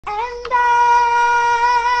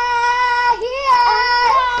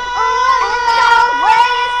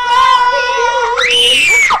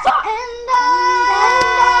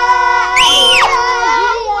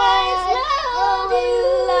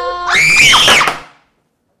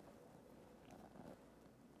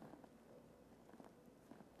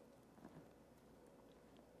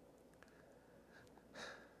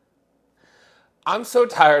I'm so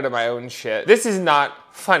tired of my own shit. This is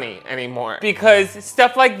not funny anymore because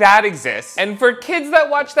stuff like that exists. And for kids that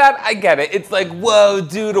watch that, I get it. It's like, whoa,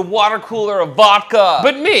 dude, a water cooler of vodka.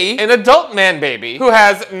 But me, an adult man baby who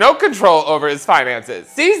has no control over his finances,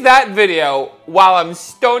 sees that video while I'm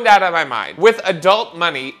stoned out of my mind with adult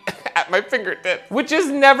money at my fingertips, which is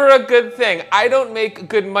never a good thing. I don't make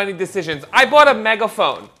good money decisions. I bought a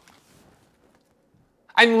megaphone.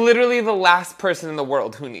 I'm literally the last person in the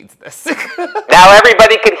world who needs this. Now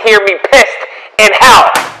everybody can hear me pissed in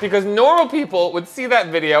hell. Because normal people would see that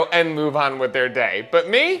video and move on with their day. But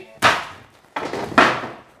me?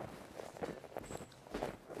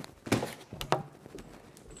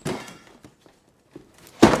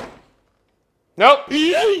 Nope.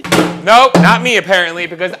 Nope, not me apparently,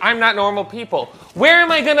 because I'm not normal people. Where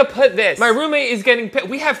am I gonna put this? My roommate is getting pissed.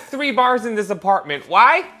 We have 3 bars in this apartment.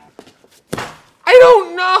 Why? I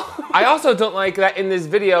don't know. I also don't like that in this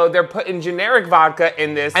video, they're putting generic vodka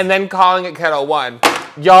in this and then calling it Ketel One.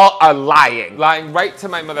 Y'all are lying. Lying right to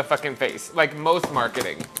my motherfucking face, like most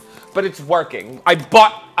marketing. But it's working. I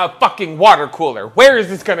bought a fucking water cooler. Where is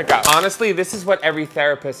this gonna go? Honestly, this is what every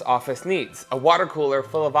therapist's office needs. A water cooler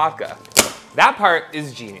full of vodka. That part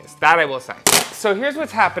is genius, that I will say. So here's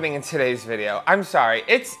what's happening in today's video. I'm sorry,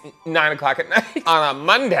 it's 9 o'clock at night on a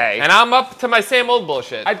Monday, and I'm up to my same old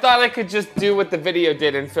bullshit. I thought I could just do what the video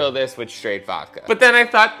did and fill this with straight vodka. But then I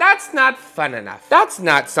thought, that's not fun enough. That's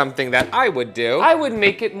not something that I would do. I would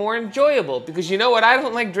make it more enjoyable, because you know what I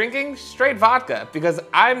don't like drinking? Straight vodka, because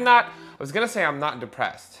I was gonna say I'm not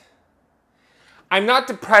depressed. I'm not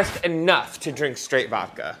depressed enough to drink straight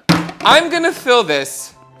vodka. I'm gonna fill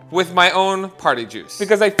this with my own party juice.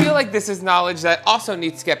 Because I feel like this is knowledge that also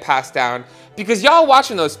needs to get passed down because y'all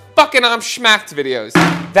watching those fucking schmacked videos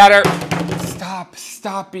that are,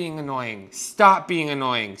 stop being annoying. Stop being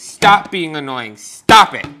annoying. Stop being annoying.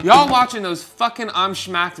 Stop it. Y'all watching those fucking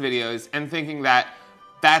schmacked videos and thinking that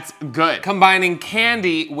that's good. Combining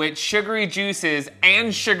candy with sugary juices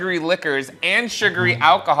and sugary liquors and sugary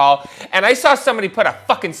alcohol. And I saw somebody put a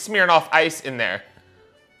fucking Smirnoff Ice in there.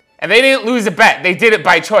 And they didn't lose a bet. They did it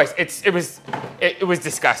by choice. It was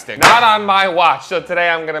disgusting. Not on my watch, so today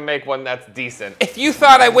I'm gonna make one that's decent. If you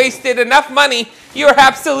thought I wasted enough money, you're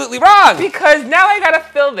absolutely wrong. Because now I gotta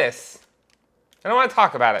fill this. I don't want to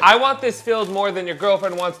talk about it. I want this filled more than your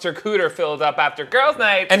girlfriend wants her cooter filled up after girls'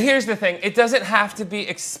 night. And here's the thing, it doesn't have to be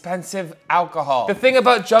expensive alcohol. The thing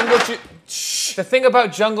about jungle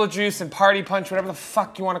juice and party punch, whatever the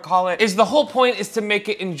fuck you want to call it, is the whole point is to make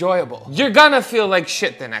it enjoyable. You're gonna feel like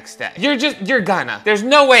shit the next day. You're gonna. There's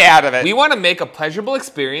no way out of it. We want to make a pleasurable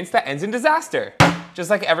experience that ends in disaster. Just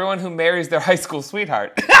like everyone who marries their high school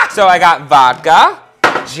sweetheart. So I got vodka,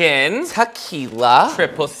 gin, tequila,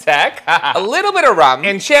 triple sec, a little bit of rum,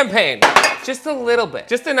 and champagne. Just a little bit.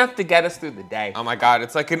 Just enough to get us through the day. Oh my God,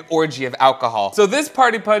 it's like an orgy of alcohol. So this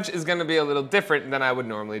party punch is gonna be a little different than I would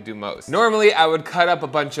normally do most. Normally, I would cut up a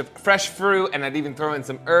bunch of fresh fruit and I'd even throw in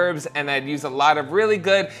some herbs and I'd use a lot of really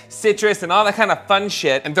good citrus and all that kind of fun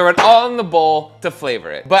shit and throw it all in the bowl to flavor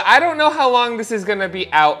it. But I don't know how long this is gonna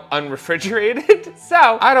be out unrefrigerated,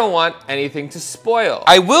 so I don't want anything to spoil.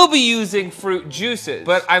 I will be using fruit juices,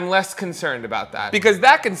 but I'm less concerned about that because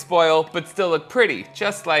that can spoil but still look pretty,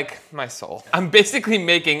 just like my soul. I'm basically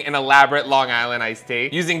making an elaborate Long Island iced tea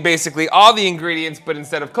using basically all the ingredients, but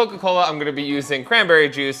instead of Coca-Cola, I'm gonna be using cranberry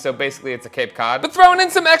juice, so basically it's a Cape Cod, but throwing in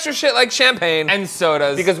some extra shit like champagne and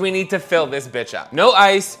sodas because we need to fill this bitch up. No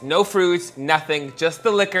ice, no fruits, nothing, just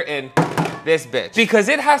the liquor in this bitch. Because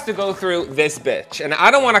it has to go through this bitch, and I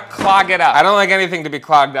don't wanna clog it up. I don't like anything to be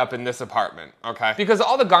clogged up in this apartment, okay? Because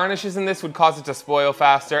all the garnishes in this would cause it to spoil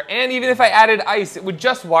faster, and even if I added ice, it would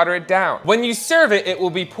just water it down. When you serve it, it will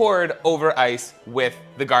be poured over ice with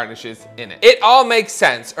the garnishes in it. It all makes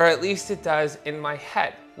sense, or at least it does in my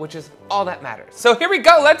head, which is all that matters. So here we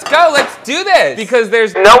go, let's do this. Because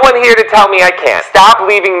there's no one here to tell me I can't. Stop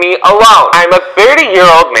leaving me alone. I'm a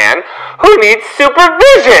 30-year-old man who needs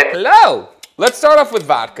supervision. Hello. Let's start off with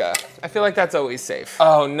vodka. I feel like that's always safe.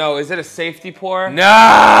 Oh no, is it a safety pour?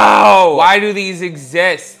 No! Why do these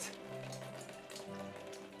exist?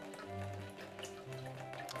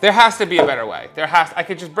 There has to be a better way. I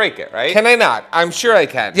could just break it, right? Can I not? I'm sure I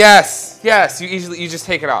can. Yes, you just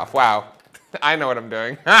take it off, wow. I know what I'm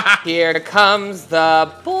doing. Here comes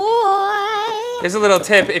the boy. Here's a little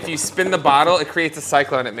tip. If you spin the bottle, it creates a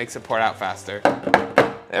cyclone. It makes it pour out faster.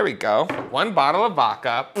 There we go. 1 bottle of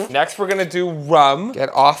vodka. Next, we're gonna do rum. Get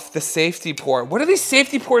off the safety pour. What are these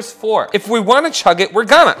safety pours for? If we wanna chug it, we're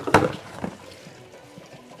gonna.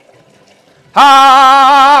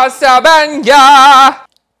 Ha, Sabanya.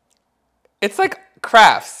 It's like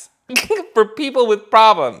crafts for people with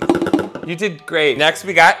problems. You did great. Next,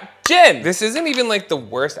 we got gin. This isn't even like the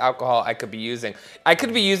worst alcohol I could be using. I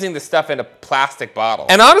could be using this stuff in a plastic bottle.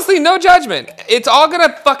 And honestly, no judgment. It's all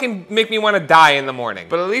gonna fucking make me wanna die in the morning.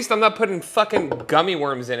 But at least I'm not putting fucking gummy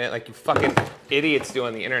worms in it like you fucking idiots do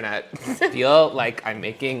on the internet. Feel like I'm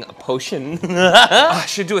making a potion. I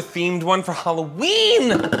should do a themed one for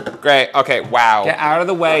Halloween. Great, okay, wow. Get out of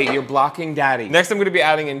the way, you're blocking daddy. Next, I'm gonna be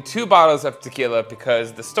adding in 2 bottles of tequila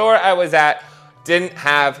because the store I was at didn't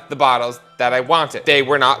have the bottles that I wanted. They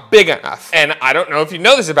were not big enough. And I don't know if you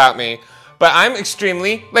know this about me, but I'm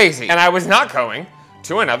extremely lazy. And I was not going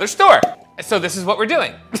to another store. So this is what we're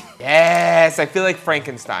doing. Yes, I feel like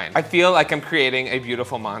Frankenstein. I feel like I'm creating a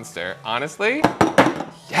beautiful monster. Honestly,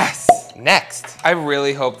 yes. Next, I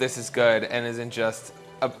really hope this is good and isn't just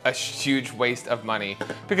a huge waste of money,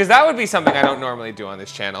 because that would be something I don't normally do on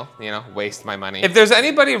this channel, you know, waste my money. If there's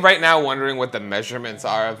anybody right now wondering what the measurements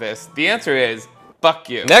are of this, the answer is,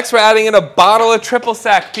 fuck you. Next, we're adding in a bottle of triple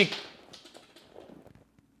sec. It's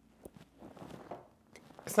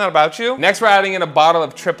not about you. Next, we're adding in a bottle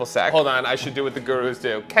of triple sec. Hold on, I should do what the gurus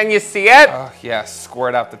do. Can you see it? Oh yeah,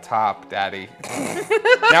 squirt out the top, daddy.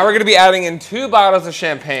 Now we're gonna be adding in 2 bottles of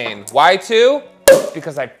champagne. Why 2?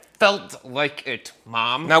 Because I felt like it,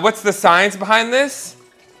 Mom. Now, what's the science behind this?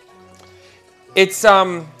 It's,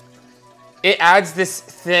 it adds this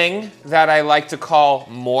thing that I like to call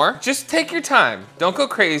more. Just take your time. Don't go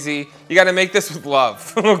crazy. You gotta make this with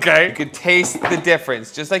love, okay? You can taste the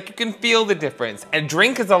difference, just like you can feel the difference. And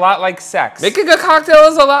drink is a lot like sex. Making a cocktail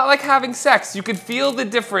is a lot like having sex. You can feel the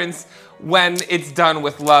difference when it's done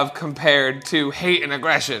with love compared to hate and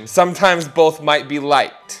aggression. Sometimes both might be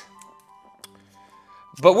liked.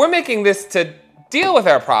 But we're making this to deal with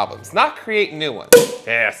our problems, not create new ones.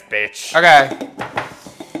 Yes, bitch. Okay.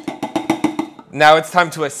 Now it's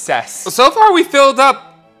time to assess. So far we filled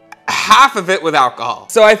up half of it with alcohol.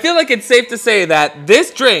 So I feel like it's safe to say that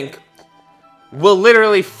this drink will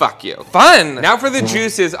literally fuck you. Fun. Now for the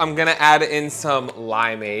juices, I'm gonna add in some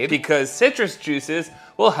limeade because citrus juices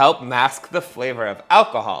will help mask the flavor of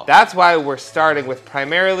alcohol. That's why we're starting with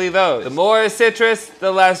primarily those. The more citrus,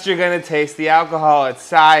 the less you're gonna taste the alcohol. It's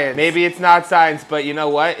science. Maybe it's not science, but you know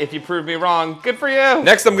what? If you prove me wrong, good for you.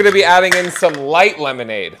 Next, I'm gonna be adding in some light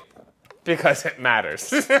lemonade, because it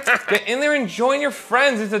matters. Get in there and join your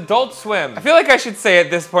friends. It's Adult Swim. I feel like I should say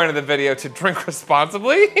at this point of the video to drink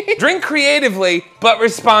responsibly. Drink creatively, but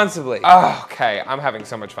responsibly. Oh, okay, I'm having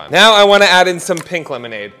so much fun. Now I wanna add in some pink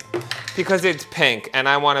lemonade because it's pink and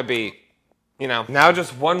I wanna be, you know. Now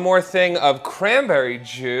just one more thing of cranberry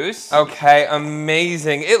juice. Okay,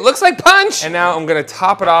 amazing. It looks like punch. And now I'm gonna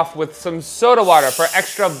top it off with some soda water for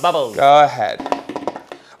extra bubbles. Go ahead.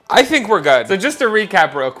 I think we're good. So just to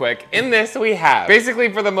recap real quick, in this we have,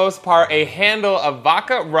 basically for the most part, a handle of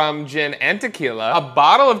vodka, rum, gin, and tequila, a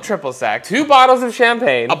bottle of triple sec, 2 bottles of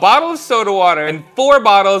champagne, a bottle of soda water, and 4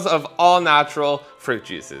 bottles of all natural fruit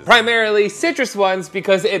juices. Primarily citrus ones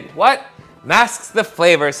because it, what? Masks the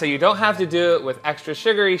flavor so you don't have to do it with extra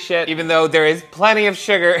sugary shit, even though there is plenty of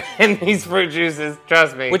sugar in these fruit juices,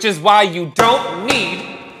 trust me. Which is why you don't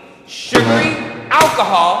need sugary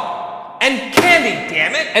alcohol and candy,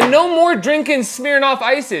 damn it! And no more drinking Smirnoff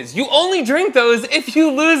Ices. You only drink those if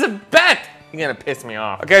you lose a bet. You're gonna piss me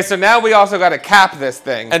off. Okay, so now we also gotta cap this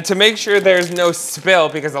thing. And to make sure there's no spill,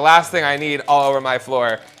 because the last thing I need all over my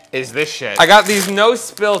floor is this shit. I got these no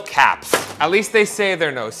spill caps. At least they say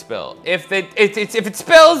they're no spill. If it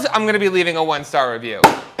spills, I'm gonna be leaving a 1-star review.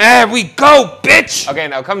 There we go, bitch! Okay,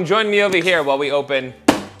 now come join me over here while we open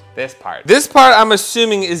this part. This part I'm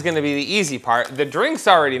assuming is gonna be the easy part. The drink's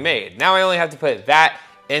already made. Now I only have to put that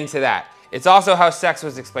into that. It's also how sex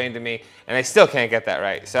was explained to me, and I still can't get that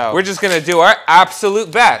right. So we're just gonna do our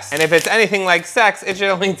absolute best. And if it's anything like sex, it should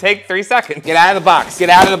only take 3 seconds. Get out of the box, get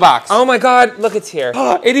out of the box. Oh my God, look, it's here.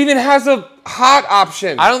 It even has a hot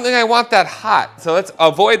option. I don't think I want that hot, so let's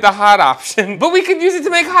avoid the hot option. But we could use it to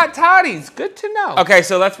make hot toddies, good to know. Okay,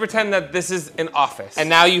 so let's pretend that this is an office. And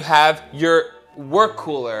now you have your work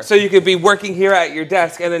cooler. So you could be working here at your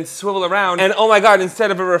desk and then swivel around and oh my God, instead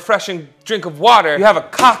of a refreshing drink of water, you have a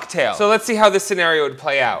cocktail. So let's see how this scenario would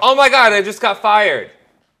play out. Oh my God, I just got fired.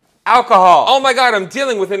 Alcohol. Oh my God, I'm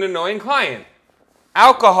dealing with an annoying client.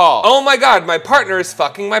 Alcohol. Oh my God, my partner is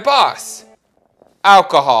fucking my boss.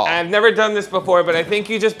 alcohol. And I've never done this before, but I think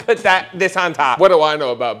you just put this on top. What do I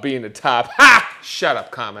know about being a top? Ha! Shut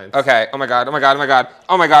up, comments. Okay, oh my God, oh my God, oh my God,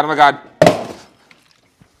 oh my God, oh my God.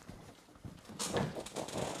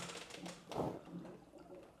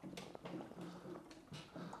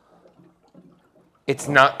 It's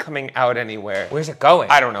not coming out anywhere. Where's it going?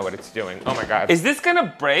 I don't know what it's doing. Oh my God. Is this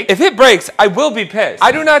gonna break? If it breaks, I will be pissed.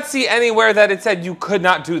 I do not see anywhere that it said you could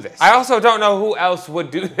not do this. I also don't know who else would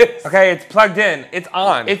do this. Okay, it's plugged in. It's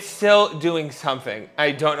on. It's still doing something.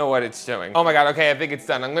 I don't know what it's doing. Oh my God, okay, I think it's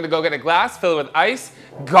done. I'm gonna go get a glass, fill it with ice,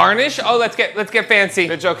 garnish. Oh, let's get fancy.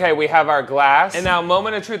 Bitch, okay, we have our glass. And now,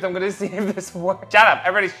 moment of truth, I'm gonna see if this works. Shut up,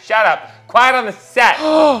 everybody shut up. Quiet on the set.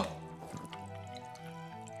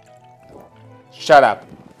 Shut up.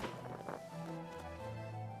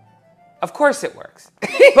 Of course it works.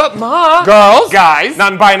 But Ma, girls, guys,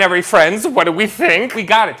 non-binary friends, what do we think? We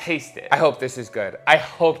gotta taste it. I hope this is good. I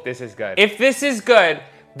hope this is good. If this is good,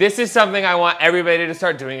 this is something I want everybody to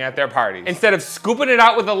start doing at their parties. Instead of scooping it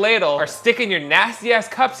out with a ladle or sticking your nasty ass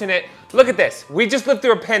cups in it, look at this. We just lived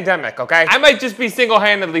through a pandemic, okay? I might just be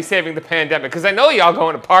single-handedly saving the pandemic because I know y'all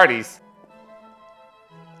going to parties.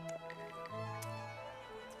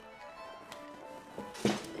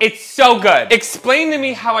 It's so good. Explain to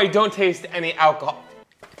me how I don't taste any alcohol.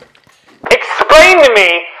 Explain to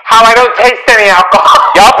me how I don't taste any alcohol.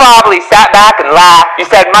 Y'all probably sat back and laughed. You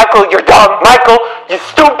said, Michael, you're dumb. Michael, you're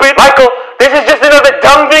stupid. Michael, this is just another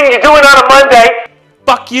dumb thing you're doing on a Monday.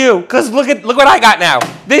 Fuck you, cause look what I got now.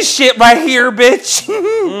 This shit right here, bitch.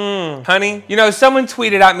 Honey, you know, someone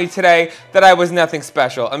tweeted at me today that I was nothing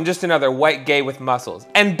special. I'm just another white gay with muscles.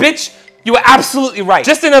 And bitch, you were absolutely right.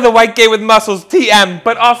 Just another white gay with muscles, TM.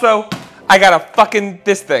 But also, I got a fucking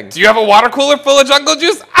this thing. Do you have a water cooler full of jungle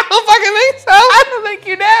juice? I don't fucking think so. I don't think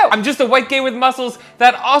you do. I'm just a white gay with muscles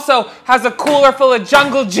that also has a cooler full of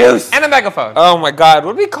jungle juice and a megaphone. Oh my God,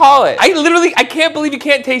 what do we call it? I can't believe you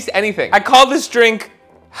can't taste anything. I call this drink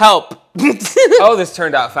help. Oh, this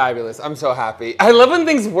turned out fabulous. I'm so happy. I love when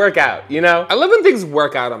things work out, you know? I love when things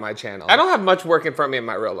work out on my channel. I don't have much working for me in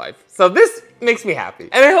my real life. So this makes me happy.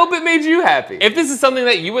 And I hope it made you happy. If this is something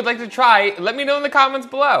that you would like to try, let me know in the comments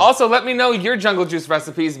below. Also, let me know your jungle juice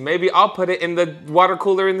recipes. Maybe I'll put it in the water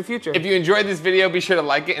cooler in the future. If you enjoyed this video, be sure to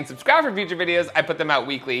like it and subscribe for future videos. I put them out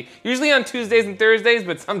weekly, usually on Tuesdays and Thursdays,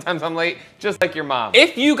 but sometimes I'm late, just like your mom.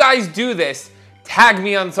 If you guys do this, tag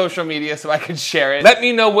me on social media so I can share it. Let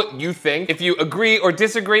me know what you think, if you agree or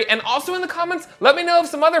disagree, and also in the comments, let me know of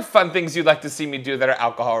some other fun things you'd like to see me do that are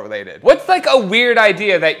alcohol related. What's like a weird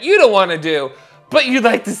idea that you don't want to do, but you'd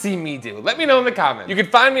like to see me do? Let me know in the comments. You can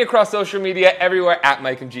find me across social media everywhere at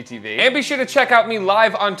MikeMGTV. And be sure to check out me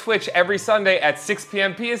live on Twitch every Sunday at 6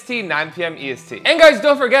 p.m. PST, 9 p.m. EST. And guys,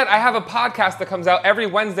 don't forget, I have a podcast that comes out every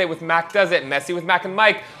Wednesday with Mac Does It, Messy with Mac and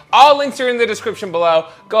Mike. All links are in the description below.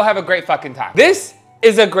 Go have a great fucking time. This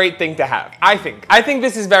is a great thing to have, I think. I think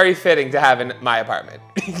this is very fitting to have in my apartment.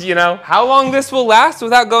 You know? How long this will last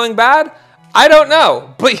without going bad? I don't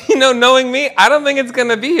know, but you know, knowing me, I don't think it's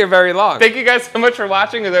gonna be here very long. Thank you guys so much for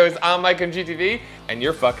watching. As always, I'm MikeMGTV, and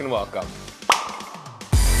you're fucking welcome.